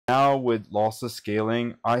Now with lossless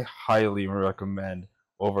scaling, I highly recommend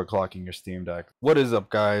overclocking your Steam Deck. What is up,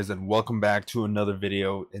 guys, and welcome back to another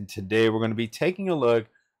video. And today we're going to be taking a look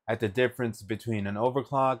at the difference between an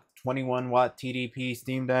overclocked 21-watt TDP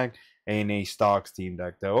Steam Deck and a stock Steam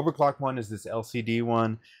Deck. The overclocked one is this LCD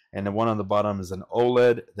one, and the one on the bottom is an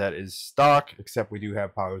OLED that is stock, except we do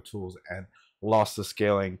have power tools and lossless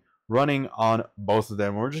scaling running on both of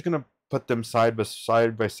them. We're just going to put them side by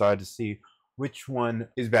side to see which one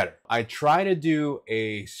is better. I try to do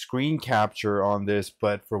a screen capture on this,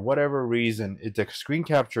 but for whatever reason, the screen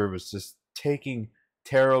capture was just taking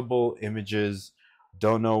terrible images.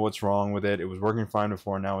 Don't know what's wrong with it. It was working fine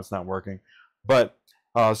before, now it's not working. But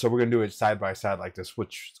so we're gonna do it side by side like this,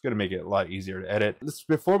 which is gonna make it a lot easier to edit.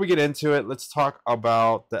 Before we get into it, let's talk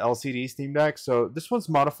about the LCD Steam Deck. So this one's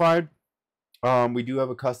modified. We do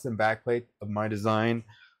have a custom backplate of my design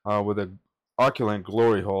with a Oculent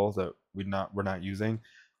glory hole that we're not using,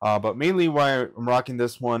 but mainly why I'm rocking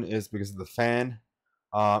this one is because of the fan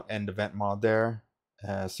and the vent mod there.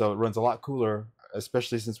 So it runs a lot cooler,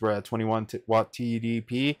 especially since we're at 21-watt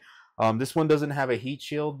TDP. This one doesn't have a heat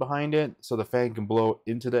shield behind it, so the fan can blow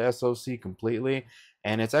into the SoC completely,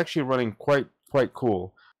 and it's actually running quite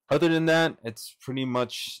cool. Other than that, it's pretty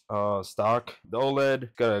much stock. The OLED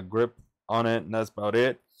got a grip on it, and that's about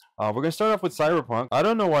it. We're going to start off with Cyberpunk. I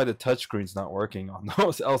don't know why the touchscreen's not working on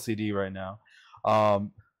those LCD right now.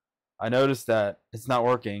 I noticed that it's not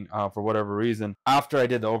working for whatever reason after I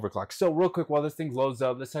did the overclock. So real quick, while this thing loads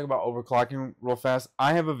up, let's talk about overclocking real fast.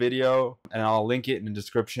 I have a video, and I'll link it in the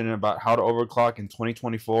description, about how to overclock in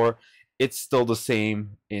 2024. It's still the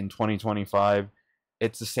same in 2025.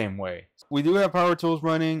 It's the same way. We do have power tools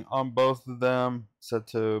running on both of them, set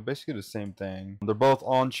to basically the same thing. They're both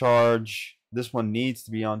on charge. This one needs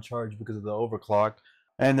to be on charge because of the overclock,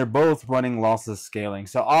 and they're both running lossless scaling.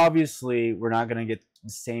 So obviously we're not going to get the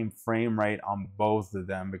same frame rate on both of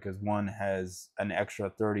them because one has an extra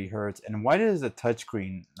 30 hertz. And why is the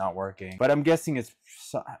touchscreen not working? But I'm guessing it's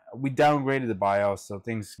we downgraded the BIOS, so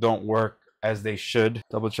things don't work as they should.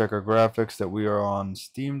 Double check our graphics that we are on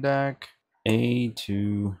Steam Deck. A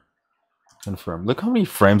to confirm. Look how many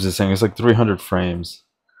frames this thing is, like 300 frames.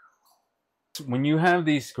 When you have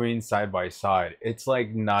these screens side by side, it's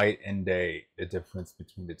like night and day, the difference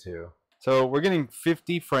between the two. So we're getting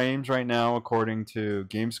 50 frames right now according to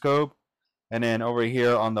GameScope, and then over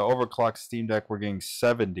here on the overclocked Steam Deck we're getting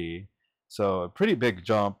 70. So a pretty big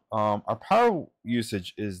jump. Our power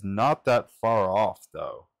usage is not that far off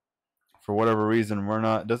though. For whatever reason,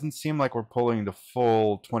 it doesn't seem like we're pulling the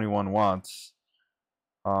full 21 watts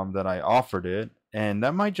that I offered it. And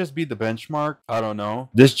that might just be the benchmark. I don't know.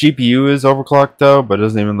 This GPU is overclocked though, but it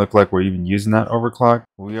doesn't even look like we're even using that overclock.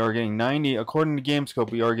 We are getting 90, according to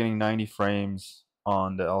GameScope, we are getting 90 frames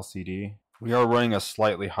on the LCD. We are running a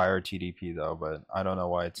slightly higher TDP though, but I don't know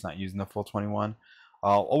why it's not using the full 21.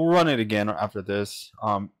 I'll run it again after this.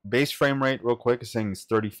 Base frame rate real quick is saying it's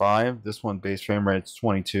 35. This one base frame rate is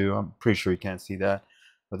 22. I'm pretty sure you can't see that,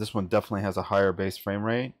 but this one definitely has a higher base frame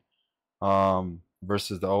rate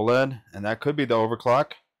versus the OLED, and that could be the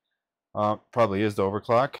overclock. Probably is the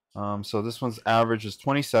overclock. So this one's average is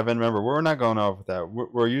 27. Remember, we're not going off with that.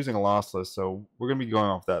 We're using a lossless, so we're gonna be going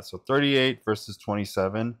off that. So 38 versus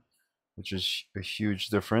 27, which is a huge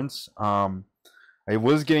difference. I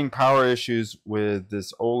was getting power issues with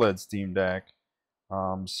this OLED Steam Deck,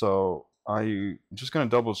 so I'm just going to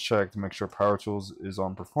double check to make sure Power Tools is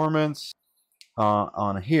on performance.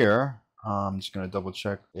 On here, I'm just going to double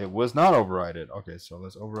check it was not overridden. Okay, so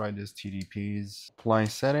let's override this TDP's. Apply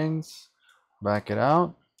settings, back it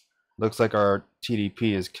out. Looks like our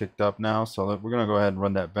TDP is kicked up now, so we're going to go ahead and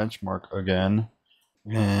run that benchmark again.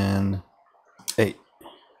 And 8.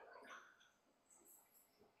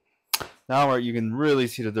 Now you can really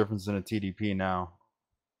see the difference in a TDP now.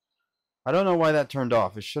 I don't know why that turned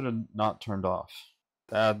off. It should have not turned off.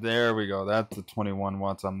 There we go. That's the 21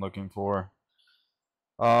 watts I'm looking for.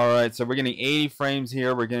 Alright, so we're getting 80 frames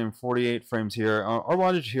here. We're getting 48 frames here. Our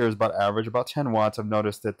wattage here is about average, about 10 watts. I've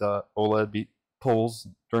noticed that the OLED pulls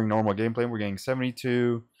during normal gameplay. We're getting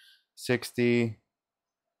 72, 60.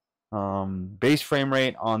 Base frame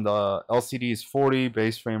rate on the LCD is 40.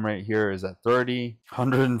 Base frame rate here is at 30.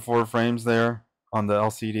 104 frames there on the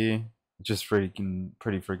LCD. Just pretty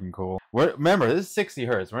freaking cool. Remember, this is 60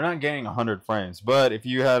 hertz. We're not getting 100 frames, but if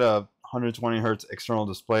you had a 120 hertz external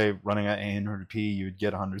display running at 800p, you would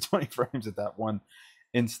get 120 frames at that one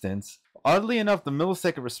instance. Oddly enough, the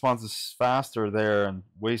millisecond response is faster there and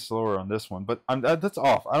way slower on this one, but that's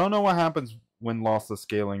off. I don't know what happens when lossless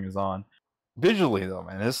scaling is on. Visually though,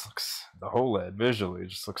 man, this looks, the OLED visually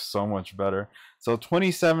just looks so much better. So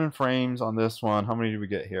 27 frames on this one. How many did we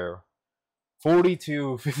get here?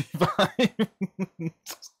 4255.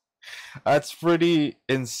 That's pretty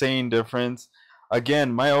insane difference.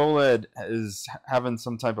 Again, my OLED is having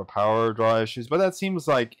some type of power draw issues, but that seems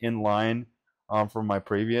like in line from my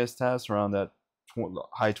previous test around that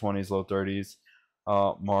high 20s, low 30s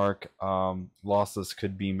mark. Lossless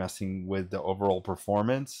could be messing with the overall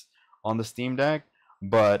performance on the Steam Deck,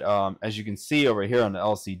 but as you can see over here on the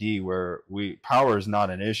LCD, where power is not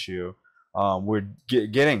an issue, we're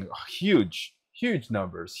getting huge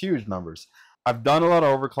numbers, huge numbers. I've done a lot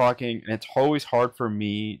of overclocking, and it's always hard for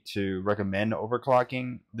me to recommend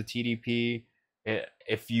overclocking the TDP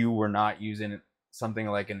if you were not using something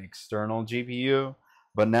like an external GPU.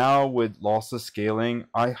 But now with lossless scaling,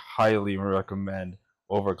 I highly recommend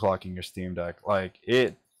overclocking your Steam Deck. Like,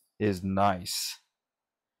 it is nice.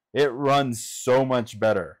 It runs so much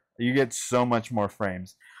better. You get so much more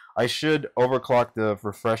frames. I should overclock the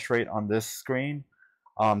refresh rate on this screen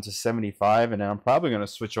to 75, and then I'm probably going to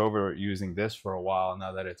switch over using this for a while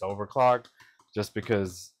now that it's overclocked, just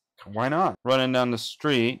because why not? Running down the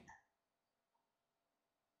street,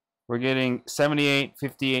 we're getting 78,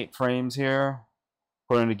 58 frames here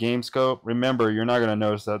according to GameScope. Remember, you're not going to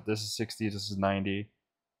notice that this is 60, this is 90.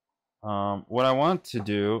 What I want to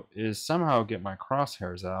do is somehow get my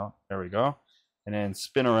crosshairs out. There we go. And then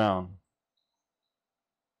spin around.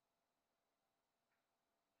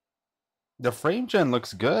 The frame gen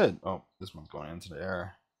looks good. Oh, this one's going into the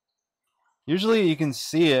air. Usually you can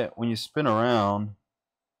see it when you spin around.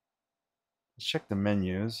 Let's check the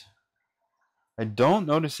menus. I don't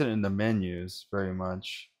notice it in the menus very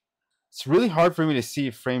much. It's really hard for me to see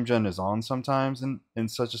if frame gen is on sometimes in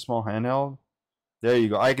such a small handheld. There you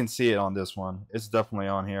go. I can see it on this one. It's definitely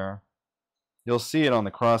on here. You'll see it on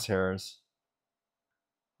the crosshairs.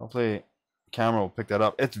 Hopefully the camera will pick that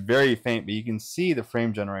up. It's very faint, but you can see the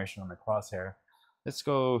frame generation on the crosshair. Let's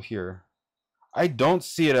go here. I don't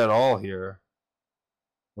see it at all here,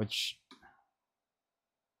 which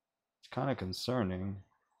is kind of concerning.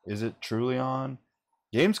 Is it truly on?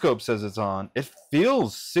 GameScope says it's on. It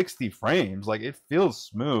feels 60 frames. Like, it feels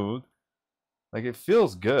smooth. Like, it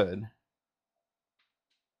feels good.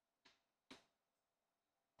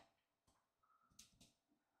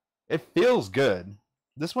 It feels good.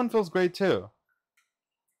 This one feels great too.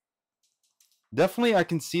 Definitely I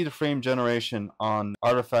can see the frame generation on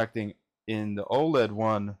artifacting in the OLED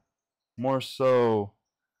one more so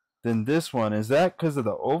than this one. Is that because of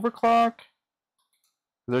the overclock?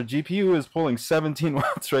 Their GPU is pulling 17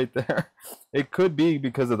 watts right there. It could be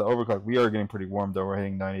because of the overclock. We are getting pretty warm though. We're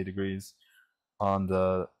hitting 90 degrees on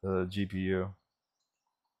the GPU.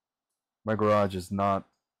 My garage is not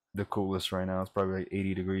the coolest right now. It's probably like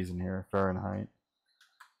 80 degrees in here Fahrenheit.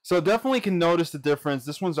 So definitely can notice the difference.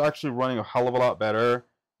 This one's actually running a hell of a lot better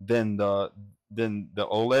than the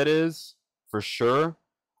OLED is, for sure.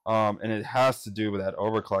 And it has to do with that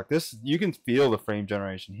overclock. This, you can feel the frame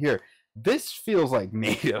generation here. This feels like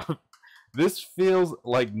native. This feels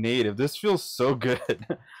like native. This feels so good.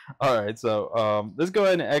 All right, so let's go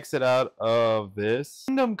ahead and exit out of this.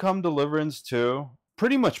 Kingdom Come Deliverance 2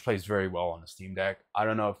 pretty much plays very well on the Steam Deck. I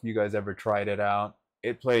don't know if you guys ever tried it out.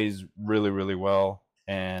 It plays really, really well,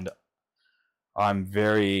 and I don't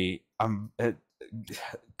know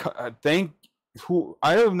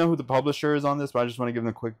who the publisher is on this, but I just want to give them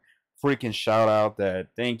a quick freaking shout out that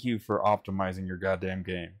thank you for optimizing your goddamn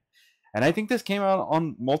game. And I think this came out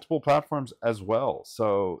on multiple platforms as well,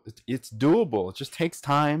 so it's doable. It just takes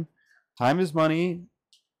time. Time is money.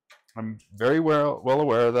 I'm very well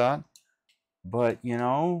aware of that. But, you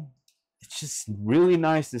know, it's just really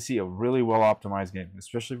nice to see a really well optimized game,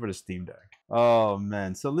 especially for the Steam Deck. Oh,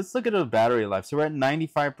 man. So let's look at the battery life. So we're at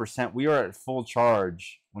 95%. We were at full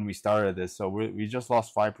charge when we started this, so we just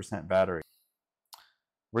lost 5% battery.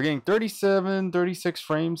 We're getting 37, 36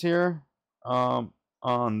 frames here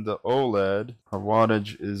on the OLED. Our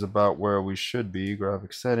wattage is about where we should be.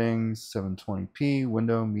 Graphic settings, 720p,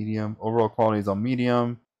 window, medium. Overall quality is on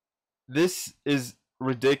medium. This is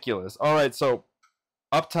ridiculous. All right, so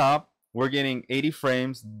up top we're getting 80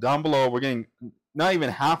 frames. Down below we're getting not even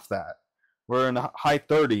half that. We're in the high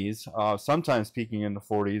 30s, sometimes peaking in the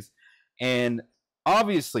 40s, and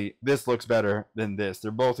obviously this looks better than this. They're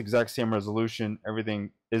both exact same resolution. Everything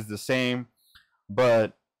is the same,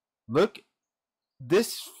 but look,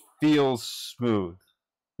 this feels smooth.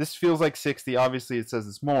 This feels like 60. Obviously it says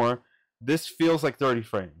it's more. This feels like 30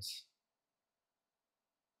 frames.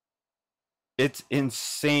 It's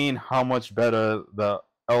insane how much better the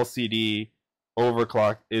LCD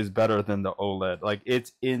overclock is better than the OLED. Like,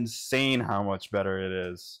 it's insane how much better it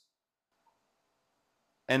is.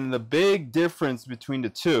 And the big difference between the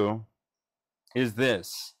two is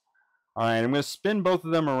this. All right, I'm going to spin both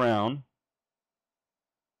of them around.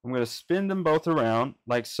 I'm going to spin them both around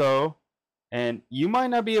like so. And you might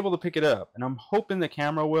not be able to pick it up. And I'm hoping the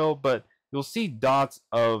camera will, but you'll see dots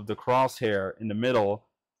of the crosshair in the middle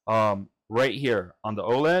right here on the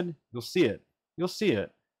OLED. You'll see it. You'll see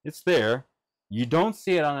it. It's there. You don't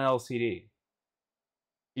see it on an LCD.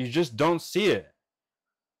 You just don't see it.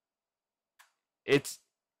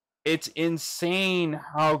 It's insane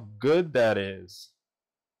how good that is.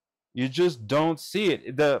 You just don't see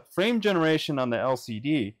it. The frame generation on the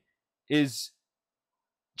LCD is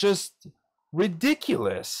just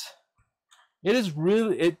ridiculous. It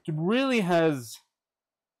really has.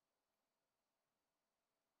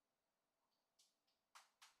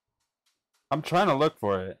 I'm trying to look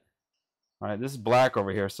for it. All right, this is black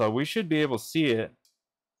over here, so we should be able to see it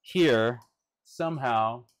here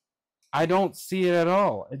somehow. I don't see it at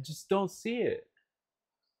all. I just don't see it.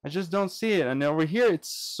 I just don't see it. And over here, it's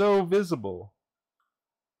so visible.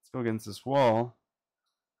 Let's go against this wall.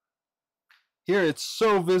 Here, it's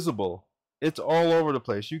so visible. It's all over the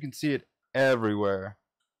place. You can see it everywhere.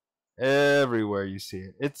 Everywhere you see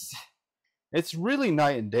it. It's really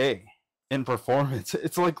night and day in performance.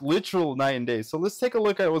 It's like literal night and day. So let's take a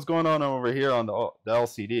look at what's going on over here on the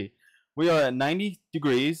LCD. We are at 90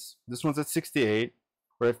 degrees. This one's at 68.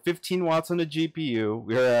 We're at 15 watts on the GPU.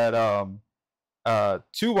 We're at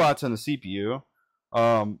 2 watts on the CPU.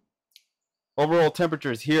 Overall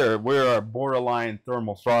temperatures here, we're borderline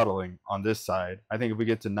thermal throttling on this side. I think if we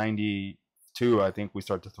get to 92, I think we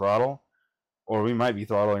start to throttle. Or we might be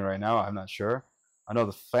throttling right now. I'm not sure. I know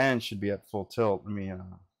the fan should be at full tilt.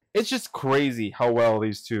 It's just crazy how well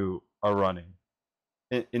these two are running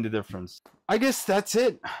in the difference. I guess that's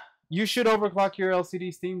it. You should overclock your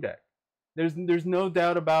LCD Steam Deck. There's no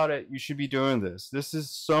doubt about it. You should be doing this. This is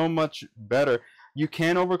so much better. You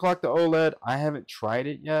can overclock the OLED. I haven't tried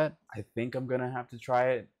it yet. I think I'm gonna have to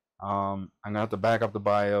try it. I'm gonna have to back up the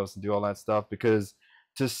BIOS and do all that stuff, because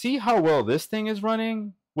to see how well this thing is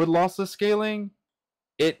running with lossless scaling,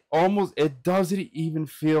 it doesn't even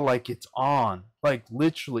feel like it's on. Like,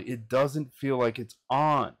 literally, it doesn't feel like it's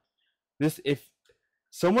on. If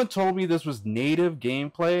someone told me this was native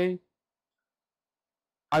gameplay,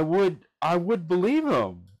 I would believe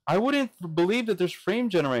them. I wouldn't believe that there's frame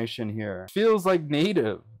generation here. It feels like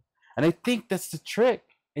native. And I think that's the trick.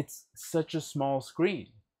 It's such a small screen.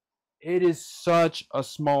 It is such a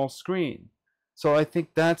small screen. So I think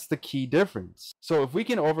that's the key difference. So if we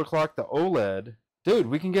can overclock the OLED, dude,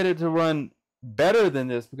 we can get it to run better than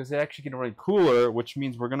this, because it actually can run cooler, which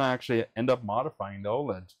means we're gonna actually end up modifying the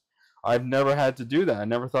OLED. I've never had to do that. I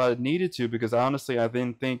never thought it needed to, because honestly, I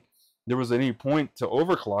didn't think there was any point to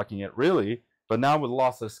overclocking it, really. But now with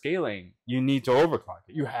lossless scaling, you need to overclock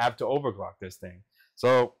it. You have to overclock this thing.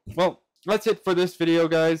 So, well, that's it for this video,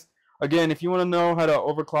 guys. Again, if you want to know how to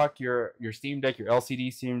overclock your Steam Deck, your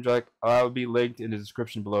LCD Steam Deck, I'll be linked in the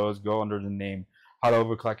description below. Go under the name How to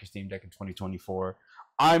Overclock Your Steam Deck in 2024.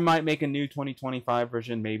 I might make a new 2025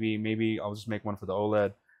 version. Maybe I'll just make one for the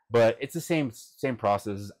OLED. But it's the same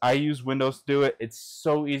process. I use Windows to do it. It's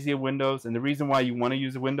so easy in Windows. And the reason why you want to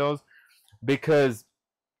use Windows, because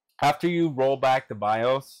after you roll back the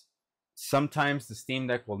BIOS, sometimes the Steam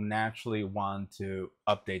Deck will naturally want to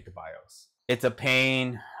update the BIOS. It's a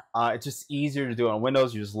pain. It's just easier to do it on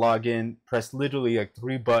Windows. You just log in, press literally like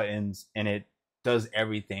 3 buttons, and it does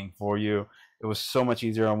everything for you. It was so much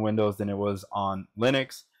easier on Windows than it was on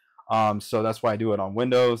Linux. So that's why I do it on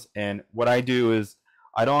Windows. And what I do is,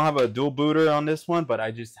 I don't have a dual booter on this one, but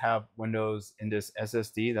I just have Windows in this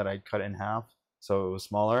SSD that I cut in half so it was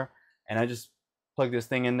smaller. And I just plug this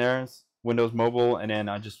thing in there, Windows Mobile, and then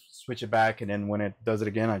I just switch it back, and then when it does it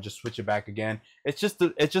again, I just switch it back again. It's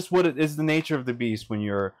just what it is, the nature of the beast when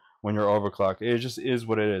you're overclocked. It just is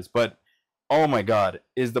what it is. But oh my god,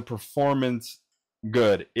 is the performance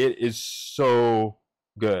good. It is so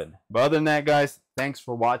good. But other than that, guys, thanks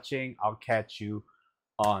for watching. I'll catch you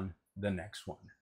on the next one.